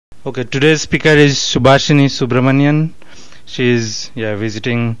Okay, today's speaker is Subashini Subramanian. She is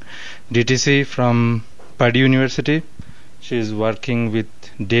visiting DTC from Purdue University. She is working with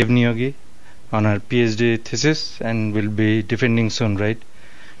Dev Niyogi on her PhD thesis and will be defending soon, right?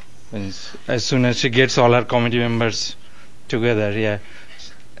 As soon as she gets all her committee members together,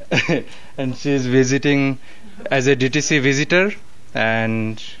 and she is visiting as a DTC visitor,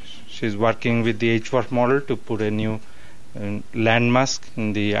 and she is working with the HWARF model to put a new landmask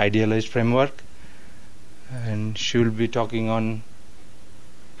in the idealized framework, and she will be talking on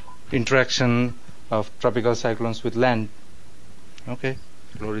interaction of tropical cyclones with land. Okay,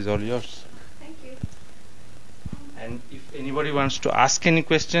 floor is all yours. Thank you. And if anybody wants to ask any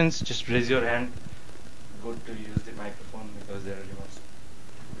questions, just raise your hand. Good to use the microphone because there are remotes.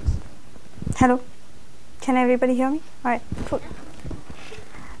 Hello, can everybody hear me? All right, cool.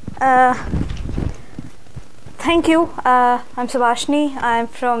 Thank you. I'm Subashini. I'm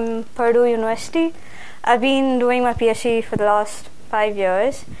from Purdue University. I've been doing my PhD for the last 5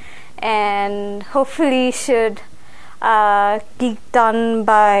 years, and hopefully should be done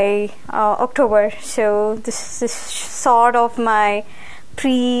by October. So this is sort of my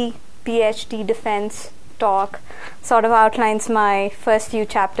pre-PhD defense talk. Sort of outlines my first few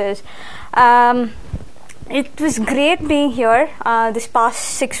chapters. It was great being here. This past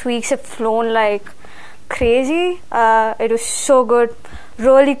 6 weeks have flown like crazy. It was so good.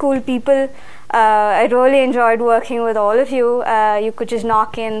 Really cool people. I really enjoyed working with all of you. You could just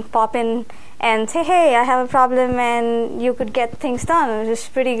knock in, pop in, and say, hey, I have a problem, and you could get things done. It was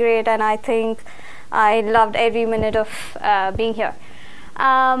pretty great, and I think I loved every minute of being here.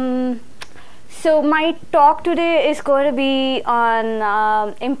 So my talk today is going to be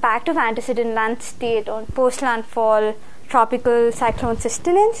on impact of antecedent land state on post-landfall tropical cyclone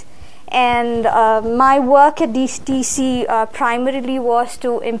sustenance. And my work at DTC primarily was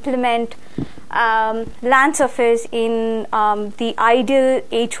to implement land surface in the ideal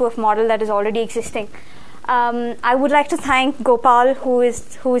HWARF model that is already existing. I would like to thank Gopal, who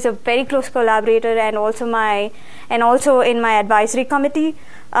is a very close collaborator and also in my advisory committee.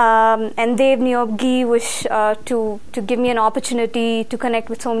 And Dev Niyogi was to give me an opportunity to connect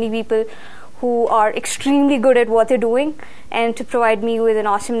with so many people who are extremely good at what they're doing, and to provide me with an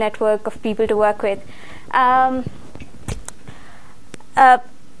awesome network of people to work with.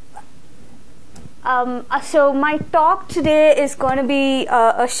 So my talk today is going to be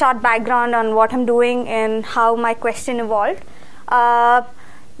a short background on what I'm doing and how my question evolved.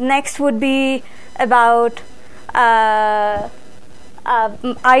 Next would be about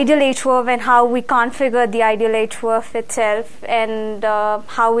ideal HWARF and how we configure the ideal HWARF itself, and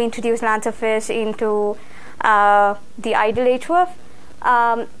how we introduce land surface into the ideal HWARF.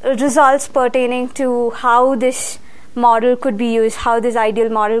 Results pertaining to how this model could be used, how this ideal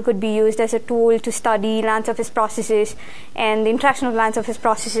model could be used as a tool to study land surface processes and the interaction of land surface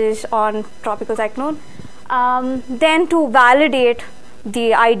processes on tropical cyclone. Then to validate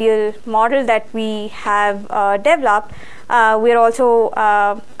the ideal model that we have developed, we're also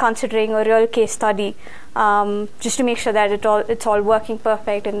considering a real case study, just to make sure that it's all working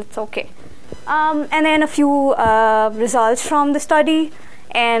perfect and it's okay. And then a few results from the study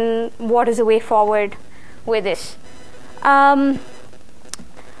and what is the way forward with this.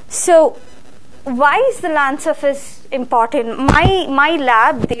 So why is the land surface important? My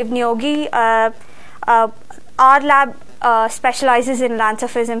lab, Dev Niyogi, our lab specializes in land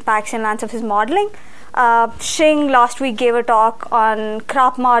surface impacts and land surface modeling. Shing last week gave a talk on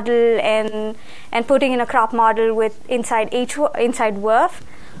crop model and putting in a crop model with inside WRF.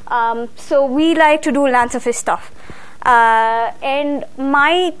 So we like to do land surface stuff. And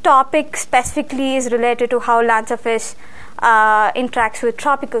my topic specifically is related to how land surface interacts with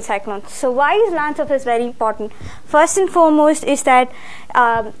tropical cyclones. So why is land surface very important? First and foremost is that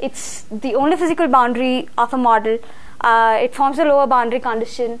it's the only physical boundary of a model. It forms a lower boundary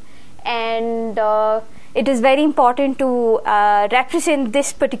condition, and it is very important to represent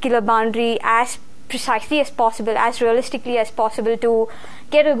this particular boundary as precisely as possible, as realistically as possible, to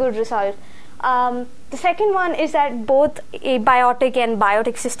get a good result. The second one is that both abiotic and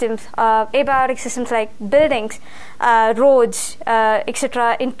biotic systems, abiotic systems like buildings, roads,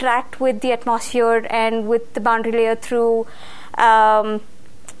 etc., interact with the atmosphere and with the boundary layer through albedo,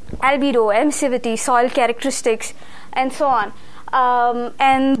 emissivity, soil characteristics, and so on.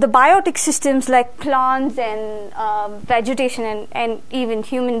 And the biotic systems like plants and vegetation and even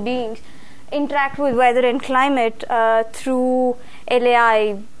human beings interact with weather and climate through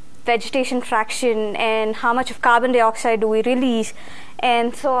LAI, vegetation fraction, and how much of carbon dioxide do we release,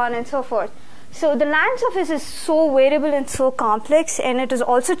 and so on and so forth. So the land surface is so variable and so complex, and it is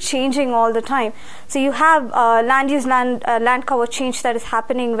also changing all the time. So you have land cover change that is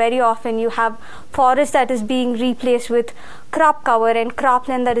happening very often. You have forest that is being replaced with crop cover, and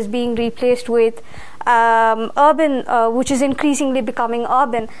cropland that is being replaced with urban, which is increasingly becoming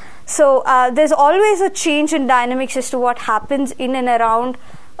urban. So there's always a change in dynamics as to what happens in and around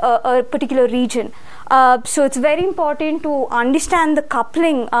a particular region. So it's very important to understand the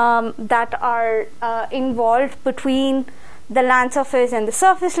coupling that are involved between the land surface and the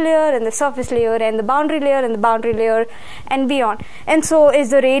surface layer, and the surface layer and the boundary layer, and the boundary layer and beyond. And so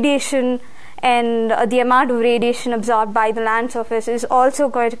is the radiation, and the amount of radiation absorbed by the land surface is also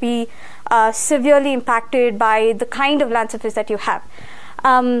going to be severely impacted by the kind of land surface that you have.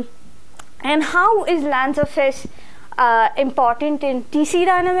 And how is land surface important in TC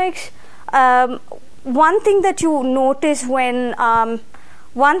dynamics? One thing that you notice when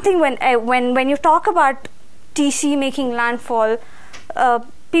you talk about TC making landfall,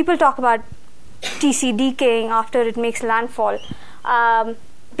 people talk about TC decaying after it makes landfall,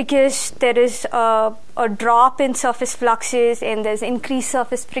 because there is a drop in surface fluxes and there's increased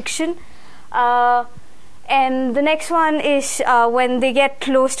surface friction. And the next one is when they get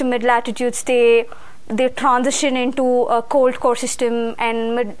close to mid latitudes, they transition into a cold core system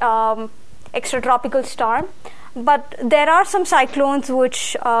and extratropical storm. But there are some cyclones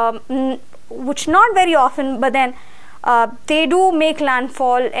which not very often, but then they do make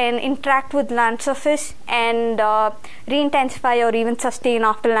landfall and interact with land surface and re-intensify or even sustain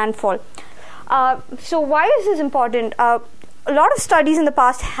after landfall. So why is this important? A lot of studies in the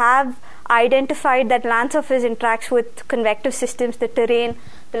past have identified that land surface interacts with convective systems, the terrain,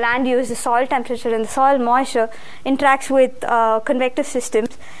 the land use, the soil temperature, and the soil moisture interacts with convective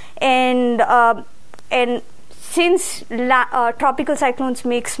systems, and since tropical cyclones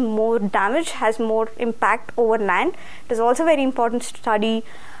makes more damage, has more impact over land, it is also very important to study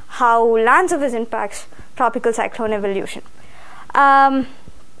how land surface impacts tropical cyclone evolution.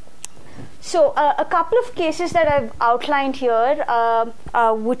 So a couple of cases that I've outlined here,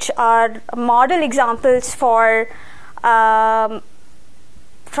 which are model examples for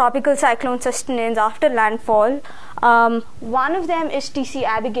tropical cyclone sustenance after landfall. One of them is TC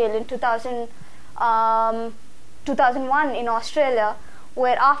Abigail in 2001 in Australia,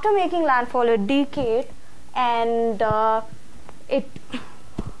 where after making landfall it decayed and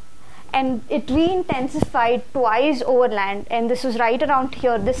it re-intensified twice over land, and this was right around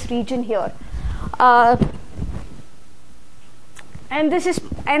here, this region here. And this is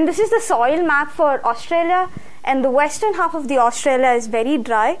the soil map for Australia, and the western half of the Australia is very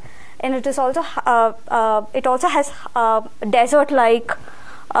dry, and it is also has desert-like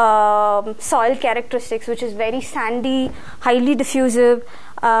soil characteristics, which is very sandy, highly diffusive.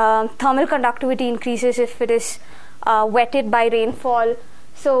 Thermal conductivity increases if it is wetted by rainfall.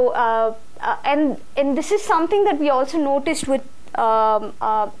 So and this is something that we also noticed with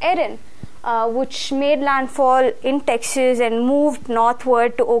Erin, which made landfall in Texas and moved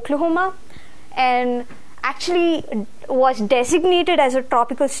northward to Oklahoma, and actually was designated as a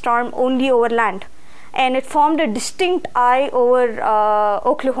tropical storm only over land, and it formed a distinct eye over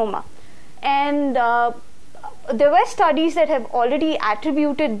Oklahoma. And there were studies that have already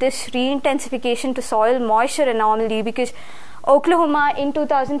attributed this re-intensification to soil moisture anomaly, because Oklahoma in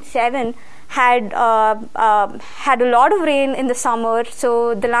 2007 had a lot of rain in the summer,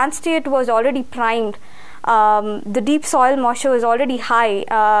 so the land state was already primed. The deep soil moisture was already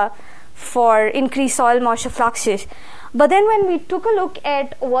high for increased soil moisture fluxes. But then when we took a look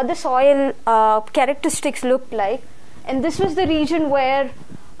at what the soil characteristics looked like, and this was the region where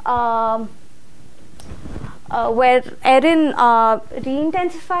Erin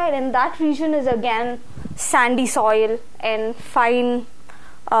re-intensified, and that region is again sandy soil and fine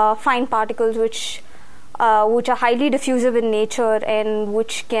particles which are highly diffusive in nature and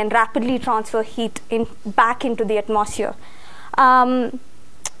which can rapidly transfer heat back into the atmosphere.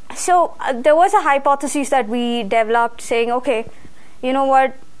 So there was a hypothesis that we developed saying, okay, you know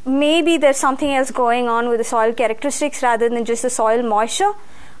what, maybe there's something else going on with the soil characteristics rather than just the soil moisture.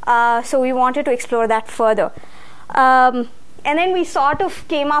 So we wanted to explore that further. And then we sort of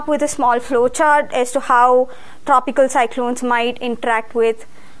came up with a small flowchart as to how tropical cyclones might interact with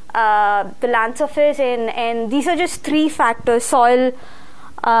the land surface, and these are just three factors: soil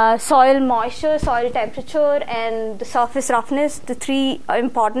moisture, soil temperature, and the surface roughness, the three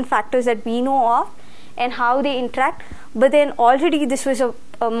important factors that we know of and how they interact. But then already this was a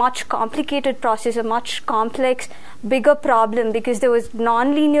much complicated process, a much complex, bigger problem, because there was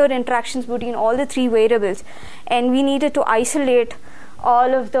non-linear interactions between all the three variables, and we needed to isolate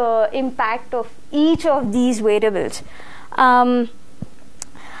all of the impact of each of these variables.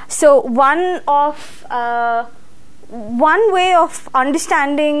 So one way of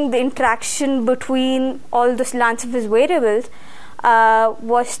understanding the interaction between all the land surface variables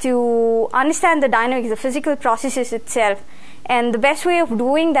was to understand the dynamics, the physical processes itself. And the best way of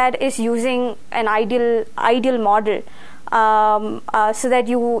doing that is using an ideal model, so that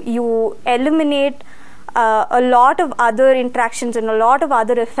you eliminate a lot of other interactions and a lot of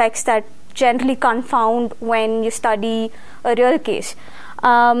other effects that generally confound when you study a real case.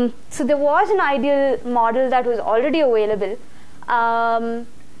 So there was an ideal model that was already available,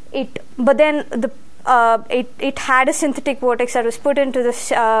 but then it had a synthetic vortex that was put in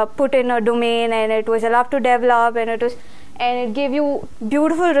a domain, and it was allowed to develop, and it gave you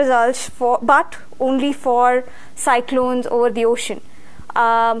beautiful results but only for cyclones over the ocean.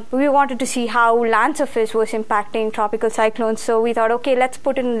 We wanted to see how land surface was impacting tropical cyclones, so we thought, okay, let's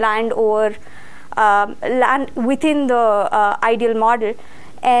put in land within the ideal model,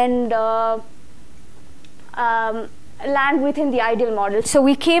 and land within the ideal model. So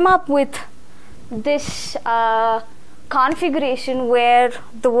we came up with this configuration where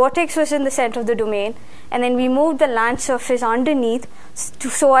the vortex was in the center of the domain, and then we moved the land surface underneath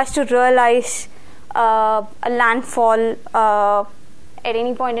so as to realize a landfall at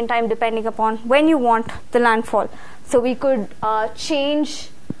any point in time, depending upon when you want the landfall. So we could change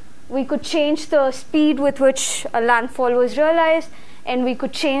the speed with which a landfall was realized, and we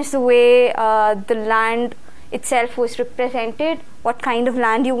could change the way the land itself was represented, what kind of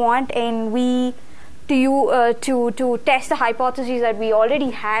land you want. And to test the hypotheses that we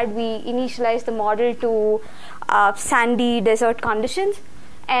already had, we initialized the model to sandy desert conditions,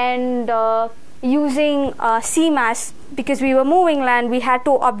 and using CMAS, because we were moving land, we had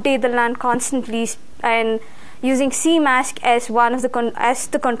to update the land constantly, and using CMAS as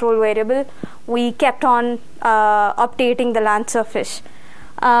the control variable, we kept on updating the land surface.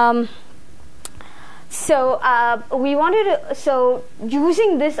 So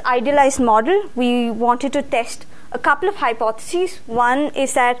using this idealized model, we wanted to test a couple of hypotheses. One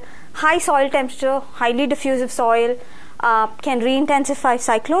is that high soil temperature, highly diffusive soil can re-intensify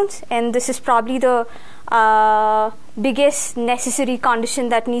cyclones, and this is probably the biggest necessary condition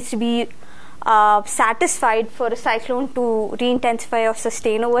that needs to be satisfied for a cyclone to re-intensify or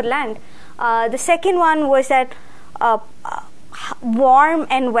sustain over land. The second one was that warm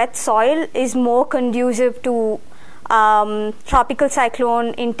and wet soil is more conducive to tropical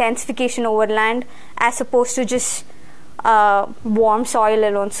cyclone intensification over land as opposed to just warm soil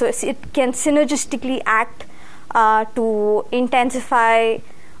alone. So it can synergistically act to intensify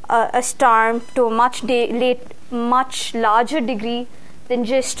a storm to a much larger degree than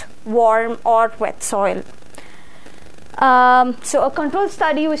just warm or wet soil. So a control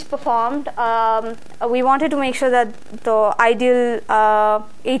study was performed. We wanted to make sure that the ideal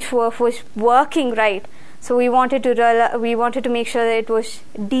H4F was working right. So we wanted to make sure that it was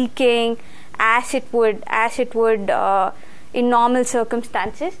decaying as it would in normal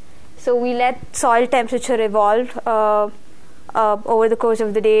circumstances. So we let soil temperature evolve over the course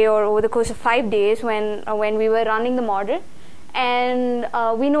of the day, or over the course of 5 days when we were running the model, and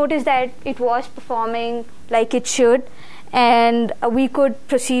we noticed that it was performing like it should, and we could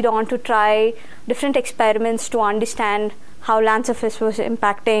proceed on to try different experiments to understand how land surface was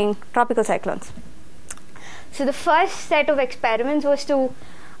impacting tropical cyclones. So the first set of experiments was to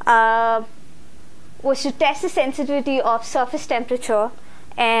test the sensitivity of surface temperature.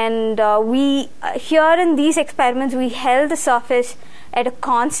 And here in these experiments, we held the surface at a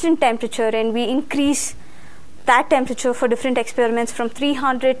constant temperature, and we increased that temperature for different experiments from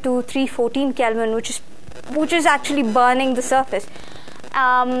 300 to 314 Kelvin, which is actually burning the surface.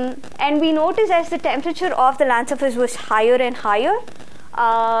 And we noticed as the temperature of the land surface was higher and higher,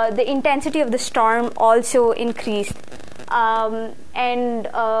 the intensity of the storm also increased. Like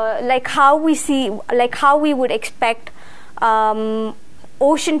how we would expect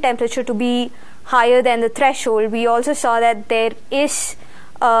ocean temperature to be higher than the threshold, we also saw that there is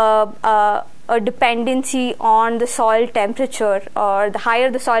a dependency on the soil temperature, or the higher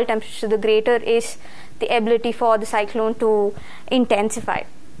the soil temperature, the greater is the ability for the cyclone to intensify.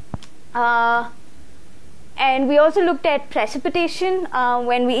 And we also looked at precipitation.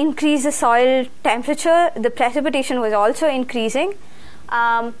 When we increased the soil temperature, the precipitation was also increasing,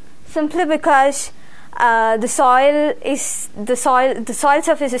 simply because the soil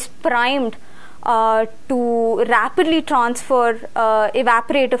surface is primed to rapidly transfer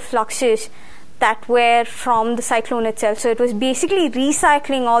evaporative fluxes that were from the cyclone itself. So it was basically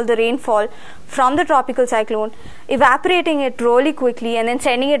recycling all the rainfall from the tropical cyclone, evaporating it really quickly, and then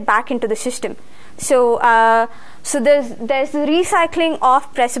sending it back into the system. So there's the recycling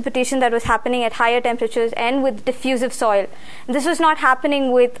of precipitation that was happening at higher temperatures and with diffusive soil. This was not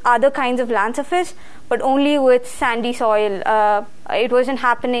happening with other kinds of land surface, but only with sandy soil. It wasn't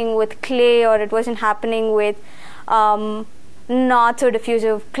happening with clay, or it wasn't happening with not so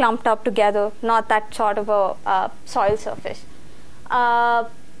diffusive, clumped up together, not that sort of a soil surface.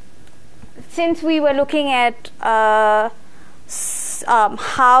 Since we were looking at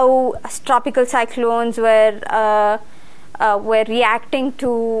how tropical cyclones were reacting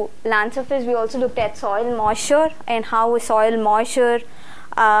to land surface, we also looked at soil moisture and how was soil moisture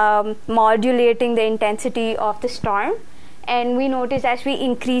modulating the intensity of the storm. And we noticed as we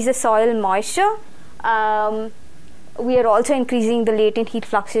increase the soil moisture, we are also increasing the latent heat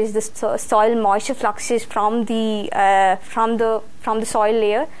fluxes, the soil moisture fluxes from the soil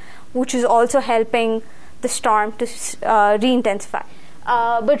layer, which is also helping the storm to re-intensify.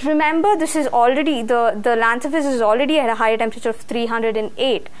 But remember, this is already the land surface is already at a higher temperature of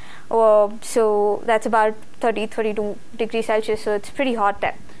 308. So that's about 32 degrees Celsius. So it's pretty hot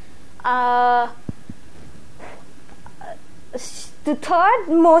there. The third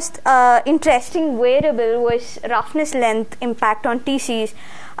most interesting variable was roughness length impact on TCs.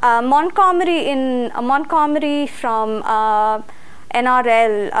 Montgomery from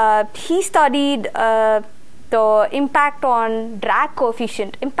NRL, he studied the impact of drag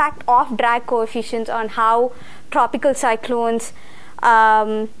coefficients on how tropical cyclones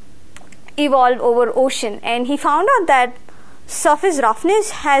evolve over ocean, and he found out that surface roughness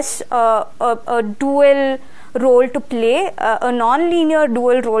has a dual role to play, a non-linear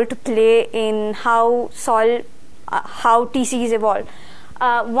dual role to play in how TCs evolve.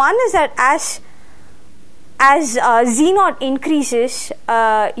 One is that as Z0 increases,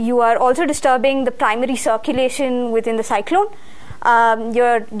 you are also disturbing the primary circulation within the cyclone.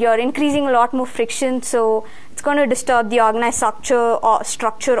 You're increasing a lot more friction, so it's going to disturb the organized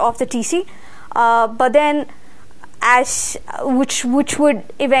structure of the TC. But then, which would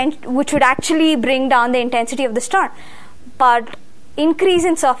actually bring down the intensity of the storm. But increase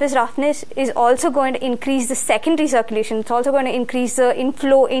in surface roughness is also going to increase the secondary circulation. It's also going to increase the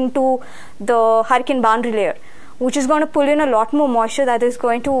inflow into the hurricane boundary layer, which is going to pull in a lot more moisture that is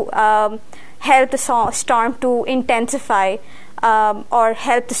going to help the storm to intensify, or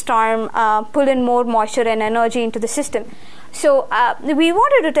help the storm pull in more moisture and energy into the system. So we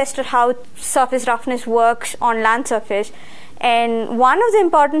wanted to test how surface roughness works on land surface, and one of the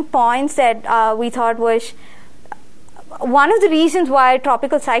important points that we thought was one of the reasons why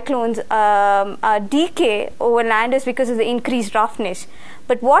tropical cyclones decay over land is because of the increased roughness.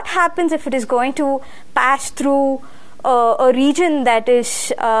 But what happens if it is going to pass through a region that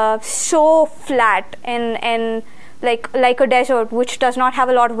is so flat and like a desert, which does not have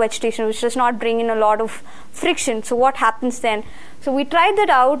a lot of vegetation, which does not bring in a lot of friction? So what happens then? So we tried that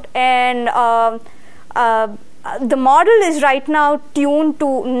out, and the model is right now tuned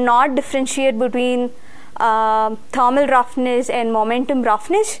to not differentiate between thermal roughness and momentum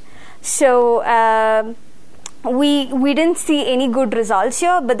roughness. So we didn't see any good results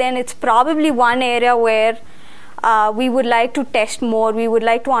here, but then it's probably one area where we would like to test more. We would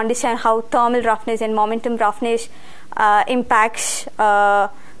like to understand how thermal roughness and momentum roughness impacts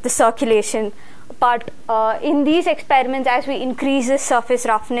the circulation. But in these experiments, as we increase the surface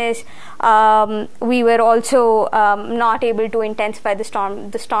roughness, we were also not able to intensify the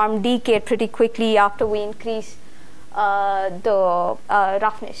storm. The storm decayed pretty quickly after we increased the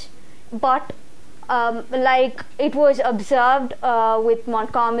roughness. But like it was observed with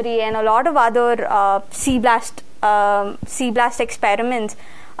Montgomery and a lot of other sea blast experiments,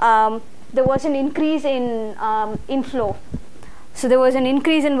 there was an increase in inflow. So there was an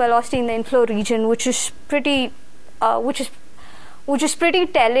increase in velocity in the inflow region, which is pretty telling,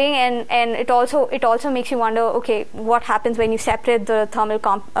 and it also makes you wonder, okay, what happens when you separate the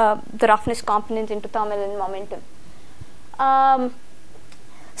the roughness components into thermal and momentum.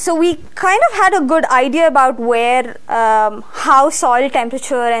 So we kind of had a good idea about where how soil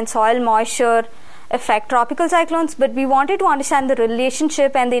temperature and soil moisture affect tropical cyclones, but we wanted to understand the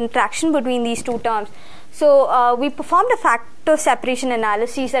relationship and the interaction between these two terms. So we performed a factor separation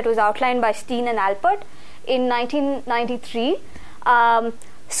analysis that was outlined by Steen and Alpert in 1993,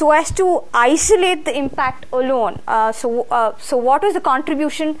 so as to isolate the impact alone. So what was the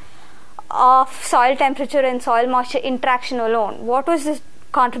contribution of soil temperature and soil moisture interaction alone? What was the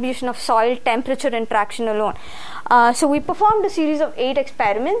contribution of soil temperature interaction alone? So we performed a series of 8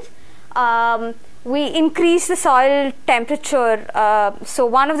 experiments. we increase the soil temperature. So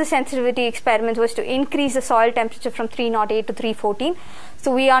one of the sensitivity experiments was to increase the soil temperature from 308 to 314.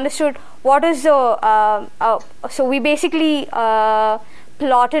 So we understood what is the, so we basically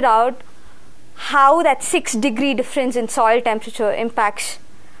plotted out how that 6-degree difference in soil temperature impacts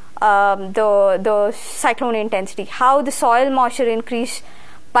the cyclone intensity, how the soil moisture increase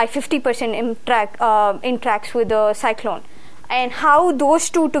by 50% interacts with the cyclone, and how those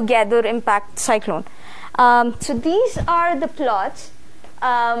two together impact cyclone. So these are the plots.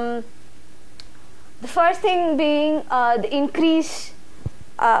 The first thing being the increase.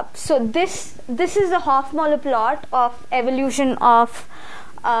 So this is the Hofmöller plot of evolution of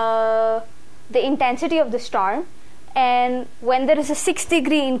the intensity of the storm, and when there is a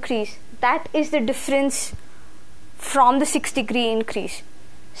 6-degree increase, that is the difference from the 6-degree increase.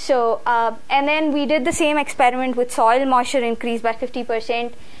 So and then we did the same experiment with soil moisture increase by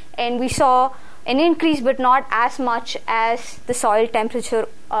 50%, and we saw an increase but not as much as the soil temperature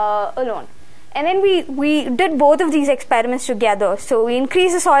alone. And then we did both of these experiments together. So we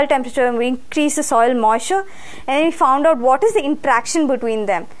increased the soil temperature and we increased the soil moisture, and then we found out what is the interaction between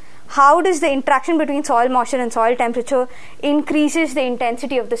them. How does the interaction between soil moisture and soil temperature increases the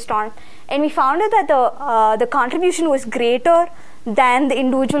intensity of the storm? And we found out that the contribution was greater than the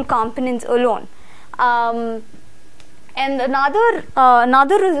individual components alone. And another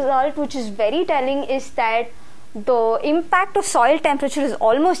result which is very telling is that the impact of soil temperature is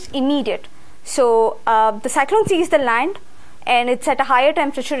almost immediate. So the cyclone sees the land and it's at a higher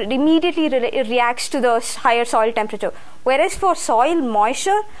temperature, it immediately reacts to the higher soil temperature. Whereas for soil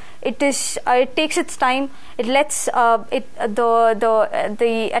moisture, it takes its time. It lets the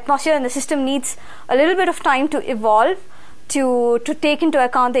atmosphere and the system needs a little bit of time to evolve to take into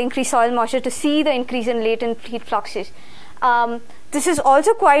account the increased soil moisture, to see the increase in latent heat fluxes. This is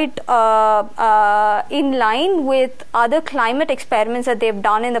also quite in line with other climate experiments that they've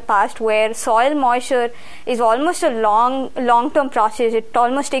done in the past, where soil moisture is almost a long-term process. It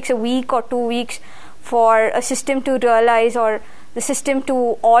almost takes a week or 2 weeks for a system to realize, or the system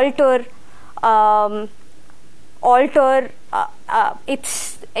to alter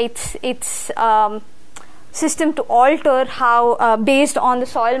its system to alter how based on the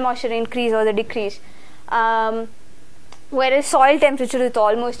soil moisture increase or the decrease. Whereas soil temperature is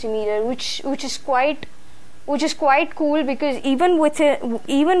almost immediate, which is quite cool, because even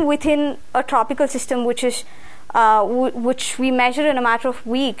within a tropical system, which we measure in a matter of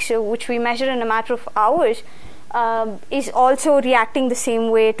weeks, which we measure in a matter of hours, is also reacting the same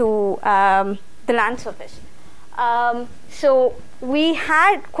way to the land surface. So we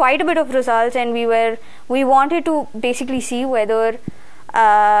had quite a bit of results, and we wanted to basically see whether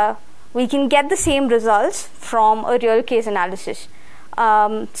we can get the same results from a real case analysis.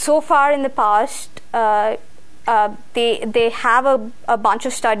 So far in the past, they have a bunch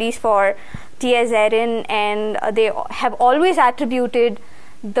of studies for TS Erin, and they have always attributed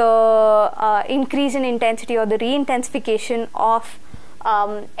the increase in intensity or the re-intensification of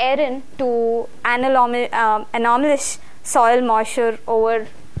Erin to anomalous soil moisture over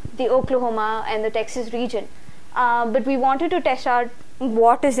the Oklahoma and the Texas region. But we wanted to test out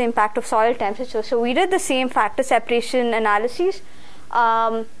what is the impact of soil temperature. So we did the same factor separation analysis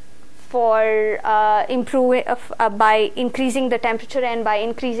for improving by increasing the temperature and by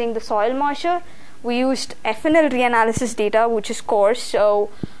increasing the soil moisture. We used FNL reanalysis data, which is coarse, so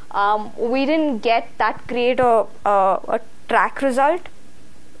we didn't get that great a track result.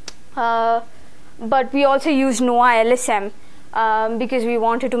 But we also used NOAA LSM because we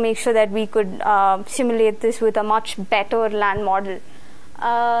wanted to make sure that we could simulate this with a much better land model.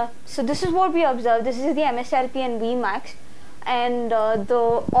 So this is what we observed. This is the MSLP and Vmax, and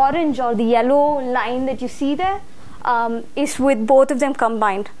the orange or the yellow line that you see there is with both of them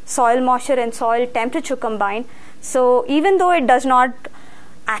combined, soil moisture and soil temperature combined. So even though it does not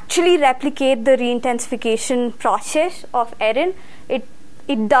actually replicate the re-intensification process of Erin,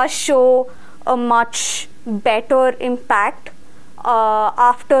 it does show a much better impact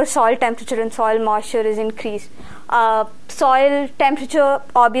after soil temperature and soil moisture is increased. Soil temperature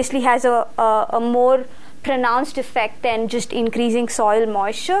obviously has a more pronounced effect than just increasing soil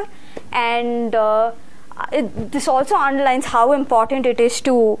moisture, and this also underlines how important it is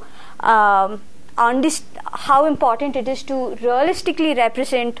to realistically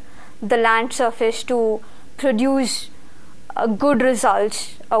represent the land surface to produce good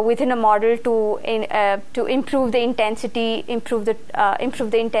results within a model to improve the intensity, improve the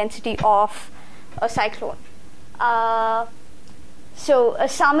intensity of a cyclone. So a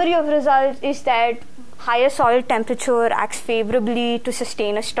summary of results is that higher soil temperature acts favorably to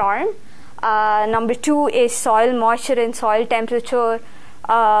sustain a storm. Number 2 is soil moisture and soil temperature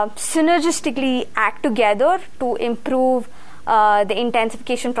synergistically act together to improve the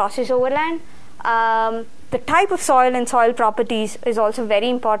intensification process over land. The type of soil and soil properties is also very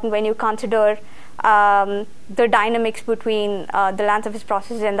important when you consider the dynamics between the land surface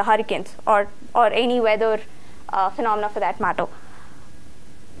processes and the hurricanes or any weather phenomena for that matter.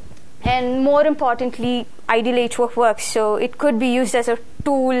 And more importantly, ideal HWF works. So it could be used as a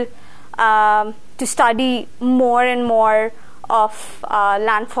tool to study more and more of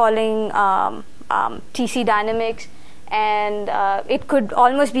landfalling TC dynamics, and it could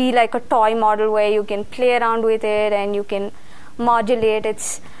almost be like a toy model where you can play around with it and you can modulate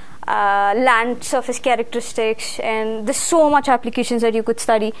its land surface characteristics, and there's so much applications that you could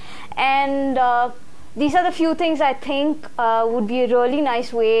study. And these are the few things I think would be a really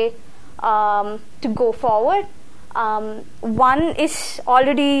nice way to go forward. One is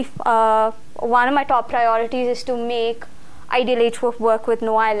already one of my top priorities is to make ideal HWF work with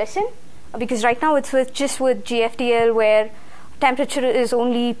NOAA LSN, because right now it's just with GFDL where temperature is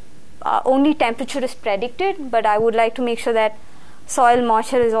only temperature is predicted, but I would like to make sure that soil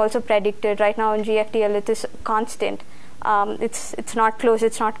moisture is also predicted. Right now in GFDL it is constant. It's not closed,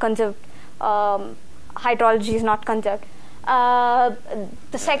 it's not conserved. Hydrology is not conserved.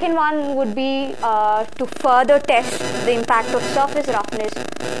 The second one would be to further test the impact of surface roughness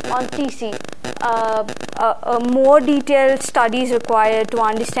on TC. More detailed studies required to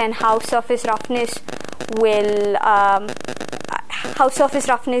understand how surface roughness and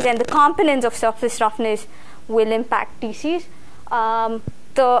the components of surface roughness will impact TCs.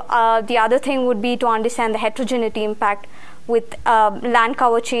 The other thing would be to understand the heterogeneity impact with land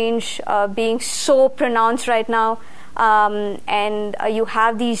cover change being so pronounced right now. And you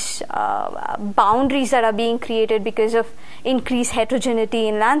have these boundaries that are being created because of increased heterogeneity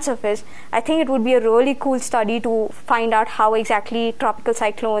in land surface. I think it would be a really cool study to find out how exactly tropical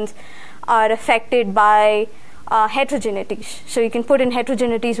cyclones are affected by heterogeneities. So you can put in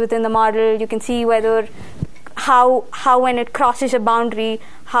heterogeneities within the model. You can see whether how when it crosses a boundary,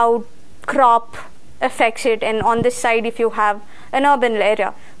 how crop affects it, and on this side if you have an urban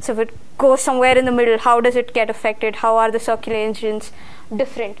area. So if it goes somewhere in the middle, how does it get affected? How are the circulations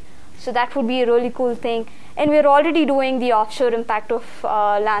different? So that would be a really cool thing. And we're already doing the offshore impact of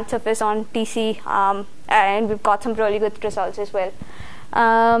land surface on TC, and we've got some really good results as well.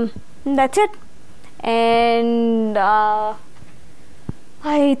 That's it. And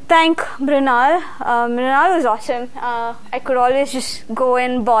I thank Mrinal. Mrinal was awesome. I could always just go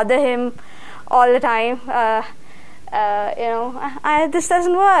and bother him all the time. This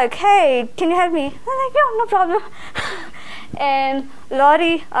doesn't work. Hey, can you help me? I'm like, no problem. And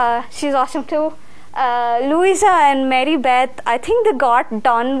Laurie, she's awesome too. Louisa and Mary Beth, I think they got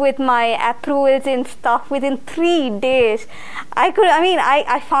done with my approvals and stuff within 3 days. I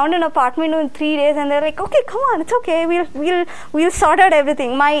found an apartment in 3 days, and they're like, okay, come on, it's okay, we'll sort out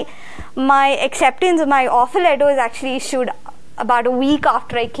everything. My acceptance of my offer letter was actually issued about a week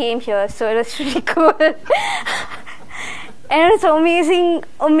after I came here, so it was really cool. And it's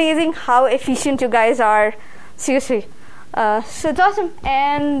amazing how efficient you guys are. Seriously. So it's awesome,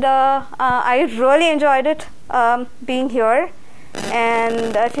 and I really enjoyed it being here.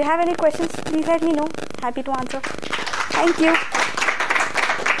 And if you have any questions, please let me know. Happy to answer. Thank you.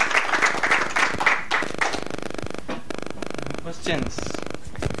 Questions?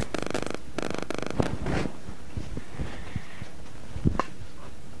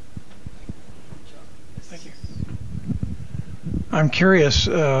 Thank you. I'm curious,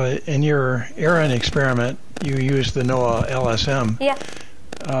 in your ARIN experiment, you used the NOAA LSM. Yeah.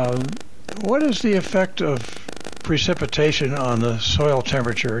 What is the effect of precipitation on the soil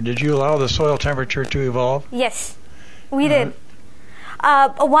temperature? Did you allow the soil temperature to evolve? Yes, we did.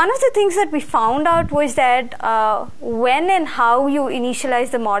 One of the things that we found out was that when and how you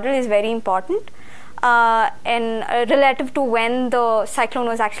initialize the model is very important, and relative to when the cyclone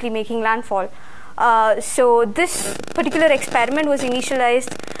was actually making landfall. So this particular experiment was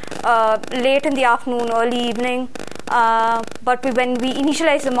initialized late in the afternoon, early evening, but when we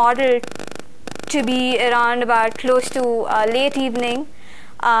initialized the model to be around about close to late evening,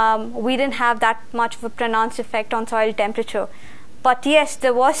 we didn't have that much of a pronounced effect on soil temperature. But yes,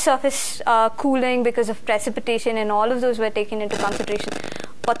 there was surface cooling because of precipitation, and all of those were taken into consideration.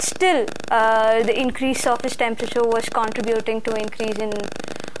 But still, the increased surface temperature was contributing to increase in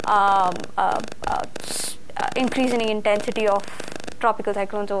increasing intensity of tropical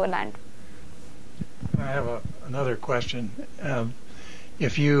cyclones over land. I have another question.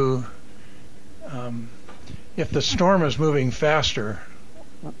 If you if the storm is moving faster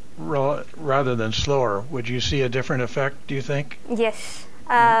rather than slower, would you see a different effect, do you think? Yes.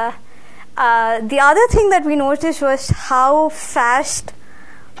 The other thing that we noticed was how fast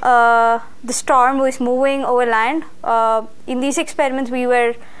the storm was moving over land. In these experiments, we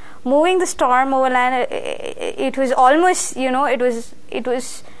were moving the storm over land. It was almost, it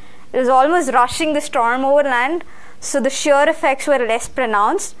was almost rushing the storm over land. So the shear effects were less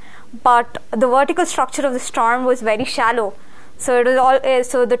pronounced, but the vertical structure of the storm was very shallow. So it was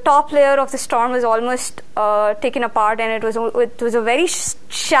so the top layer of the storm was almost taken apart, and it was a very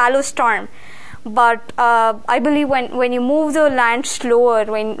shallow storm. But I believe when you move the land slower,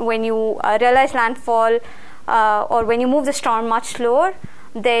 when you realize landfall, or when you move the storm much slower,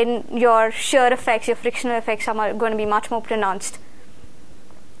 then your shear effects, your frictional effects are going to be much more pronounced.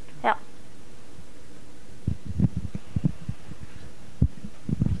 Yeah.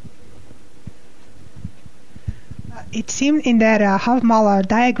 It seemed in that Hofmahler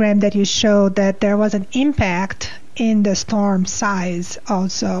diagram that you showed that there was an impact in the storm size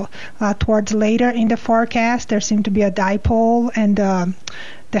also. Towards later in the forecast, there seemed to be a dipole, and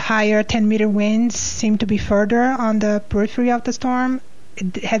the higher 10-meter winds seem to be further on the periphery of the storm.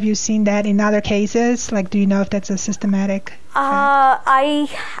 Have you seen that in other cases? Like, do you know if that's a systematic? I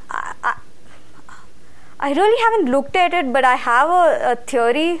really haven't looked at it, but I have a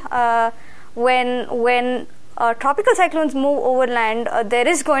theory. When tropical cyclones move over land, there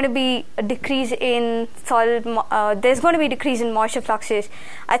is going to be a decrease in soil. There's going to be a decrease in moisture fluxes.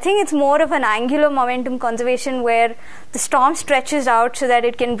 I think it's more of an angular momentum conservation, where the storm stretches out so that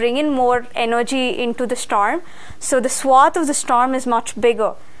it can bring in more energy into the storm. So the swath of the storm is much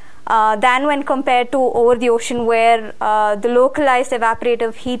bigger than when compared to over the ocean, where the localized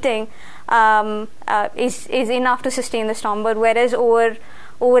evaporative heating is enough to sustain the storm. But whereas over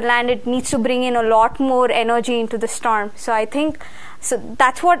land, it needs to bring in a lot more energy into the storm. So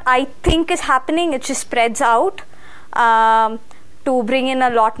that's what I think is happening. It just spreads out to bring in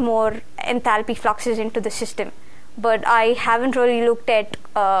a lot more enthalpy fluxes into the system. But I haven't really looked at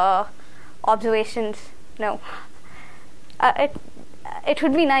observations. No. It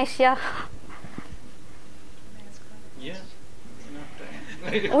would be nice, yeah. Yeah.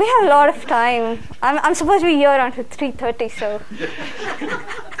 We have a lot of time. I'm supposed to be here until 3:30, so.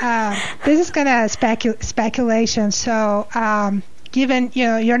 This is kind of speculation. So, given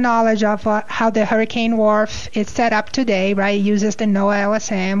your knowledge of how the hurricane wharf is set up today, right? It uses the NOAA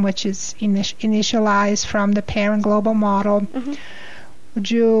LSM, which is initialized from the parent global model. Mm-hmm. Would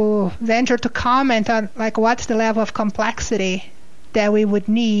you venture to comment on what's the level of complexity that we would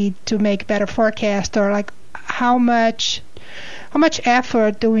need to make better forecast, or how much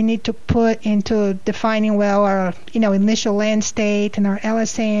effort do we need to put into defining well our initial land state and our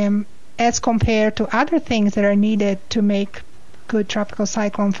LSM as compared to other things that are needed to make good tropical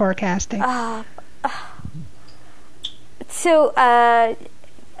cyclone forecasting? So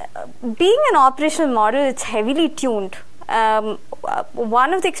being an operational model, it's heavily tuned.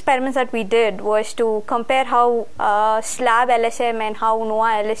 One of the experiments that we did was to compare how SLAB LSM and how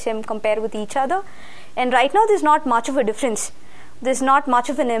NOAA LSM compare with each other. And right now there's not much of a difference. There's not much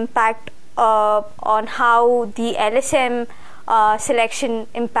of an impact on how the LSM selection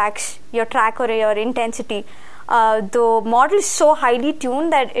impacts your track or your intensity. The model is so highly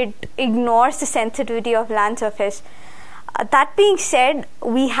tuned that it ignores the sensitivity of land surface. That being said,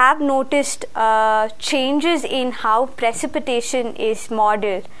 we have noticed changes in how precipitation is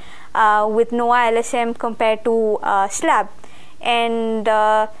modeled with NOAA LSM compared to SLAB. And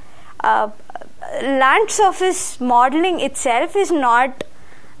land surface modeling itself is not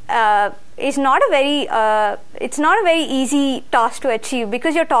a very easy task to achieve,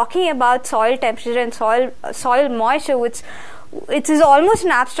 because you're talking about soil temperature and soil moisture, which it is almost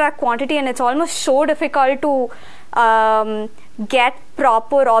an abstract quantity, and it's almost so difficult to get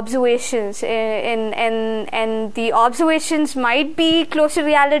proper observations, and the observations might be close to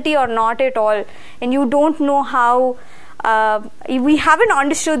reality or not at all, and you don't know how. We haven't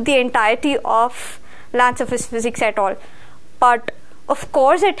understood the entirety of land surface physics at all. But of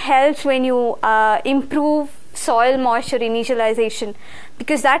course it helps when you improve soil moisture initialization,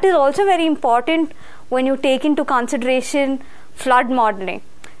 because that is also very important when you take into consideration flood modeling,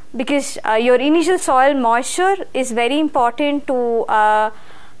 because your initial soil moisture is very important to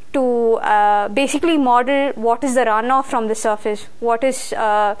basically model what is the runoff from the surface, what is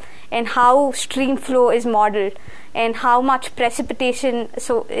and how stream flow is modeled, and how much precipitation.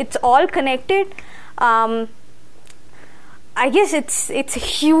 So it's all connected. I guess it's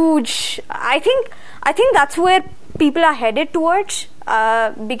huge. I think that's where people are headed towards,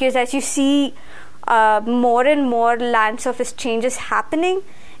 because as you see more and more land surface changes happening,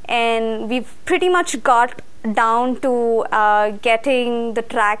 and we've pretty much got down to getting the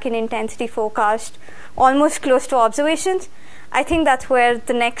track and intensity forecast almost close to observations. I think that's where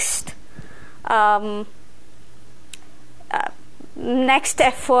the next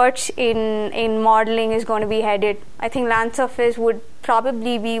effort in modeling is going to be headed. I think land surface would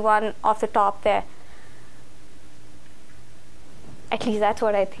probably be one of the top there. At least that's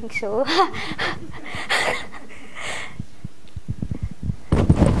what I think so.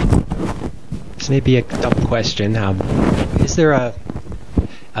 This may be a dumb question. Is there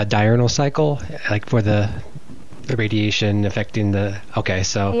a diurnal cycle, like for the radiation affecting the... Okay,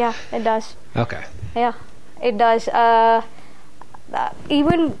 so... Yeah, it does. Okay. Yeah, it does.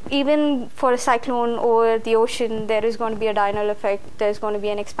 Even for a cyclone over the ocean, there is going to be a diurnal effect. There's going to be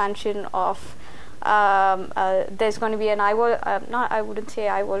an expansion of... there's going to be an I wouldn't say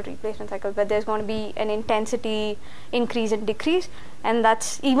eye wall replacement cycle, but there's going to be an intensity increase and decrease, and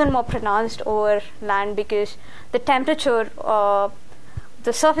that's even more pronounced over land because the temperature,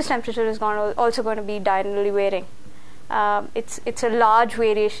 the surface temperature is also going to be diurnally varying. It's a large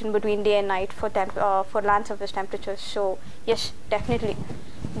variation between day and night for land surface temperatures. So yes, definitely,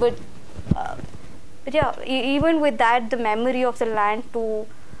 but yeah, even with that, the memory of the land to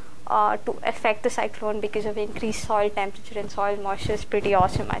affect the cyclone because of increased soil temperature and soil moisture is pretty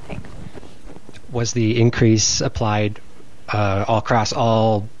awesome, I think. Was the increase applied all across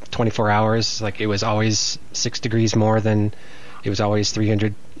all 24 hours? Like it was always 6 degrees more than it was always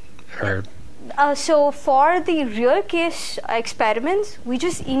 300? Or so for the real case experiments, we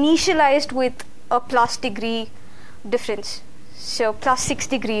just initialized with a plus degree difference. So plus 6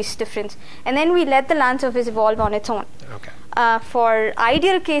 degrees difference. And then we let the land surface evolve on its own. Okay. For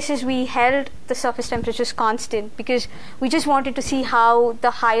ideal cases, we held the surface temperatures constant because we just wanted to see how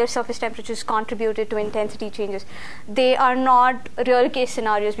the higher surface temperatures contributed to intensity changes. They are not real case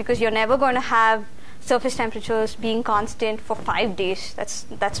scenarios because you're never going to have surface temperatures being constant for 5 days.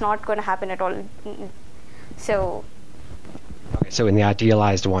 That's not going to happen at all. So. Okay, so in the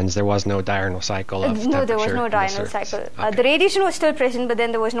idealized ones, there was no diurnal cycle of temperature. No, there was no diurnal cycle. Okay. The radiation was still present, but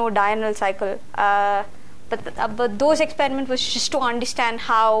then there was no diurnal cycle. But those experiments was just to understand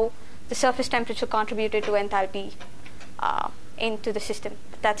how the surface temperature contributed to enthalpy into the system.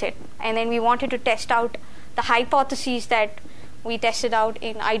 That's it. And then we wanted to test out the hypotheses that we tested out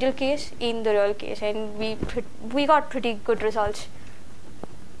in ideal case in the real case, and we got pretty good results.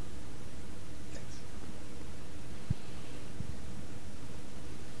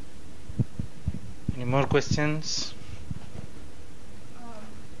 Any more questions?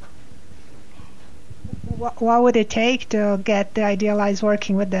 What would it take to get the idealized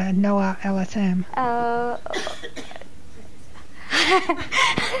working with the NOAA LSM?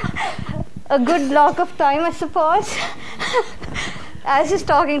 A good block of time, I suppose. I was just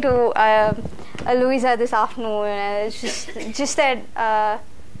talking to Louisa this afternoon, and it's just that I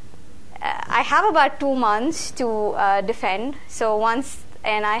have about 2 months to defend.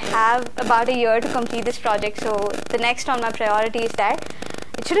 And I have about a year to complete this project. So the next on my priority is that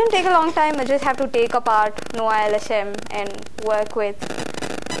it shouldn't take a long time. I just have to take apart NOAA LSM and work with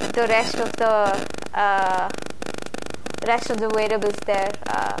the rest of the variables there.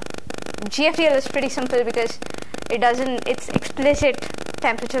 GFDL is pretty simple because it's explicit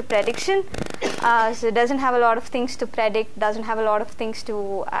temperature prediction, so it doesn't have a lot of things to predict, doesn't have a lot of things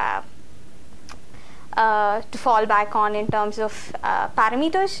to fall back on in terms of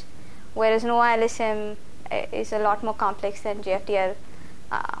parameters, whereas NOAA LSM is a lot more complex than GFDL.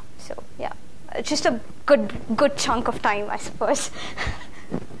 So yeah, it's just a good chunk of time, I suppose.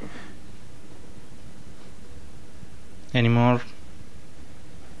 Any more?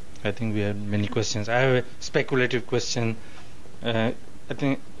 I think we have many questions. I have a speculative question. I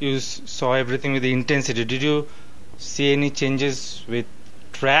think you saw everything with the intensity. Did you see any changes with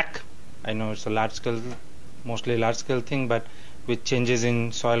track? I know it's a mostly large scale thing, but with changes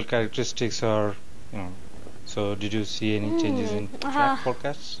in soil characteristics or, so did you see any changes in track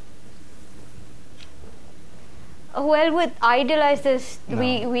forecasts? Well, with idealized this,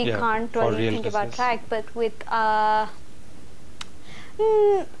 we can't really think about track, but with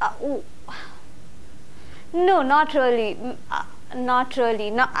no, not really. Not really.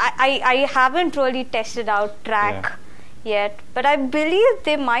 No, I haven't really tested out track yet, but I believe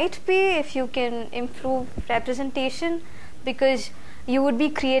they might be if you can improve representation, because you would be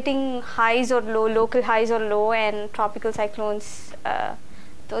creating highs or low, local highs or low, and tropical cyclones,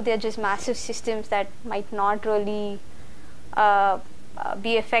 though they're just massive systems that might not really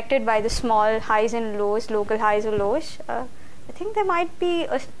be affected by the small highs and lows, local highs or lows. I think there might be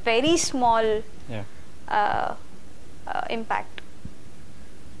a very small impact.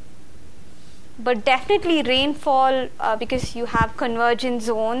 But definitely rainfall, because you have convergent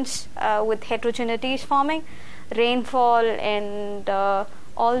zones with heterogeneities forming, rainfall and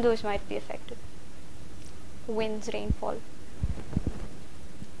all those might be affected. Winds, rainfall.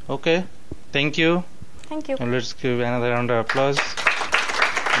 Okay, thank you. Thank you. And let's give another round of applause.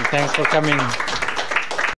 And thanks for coming.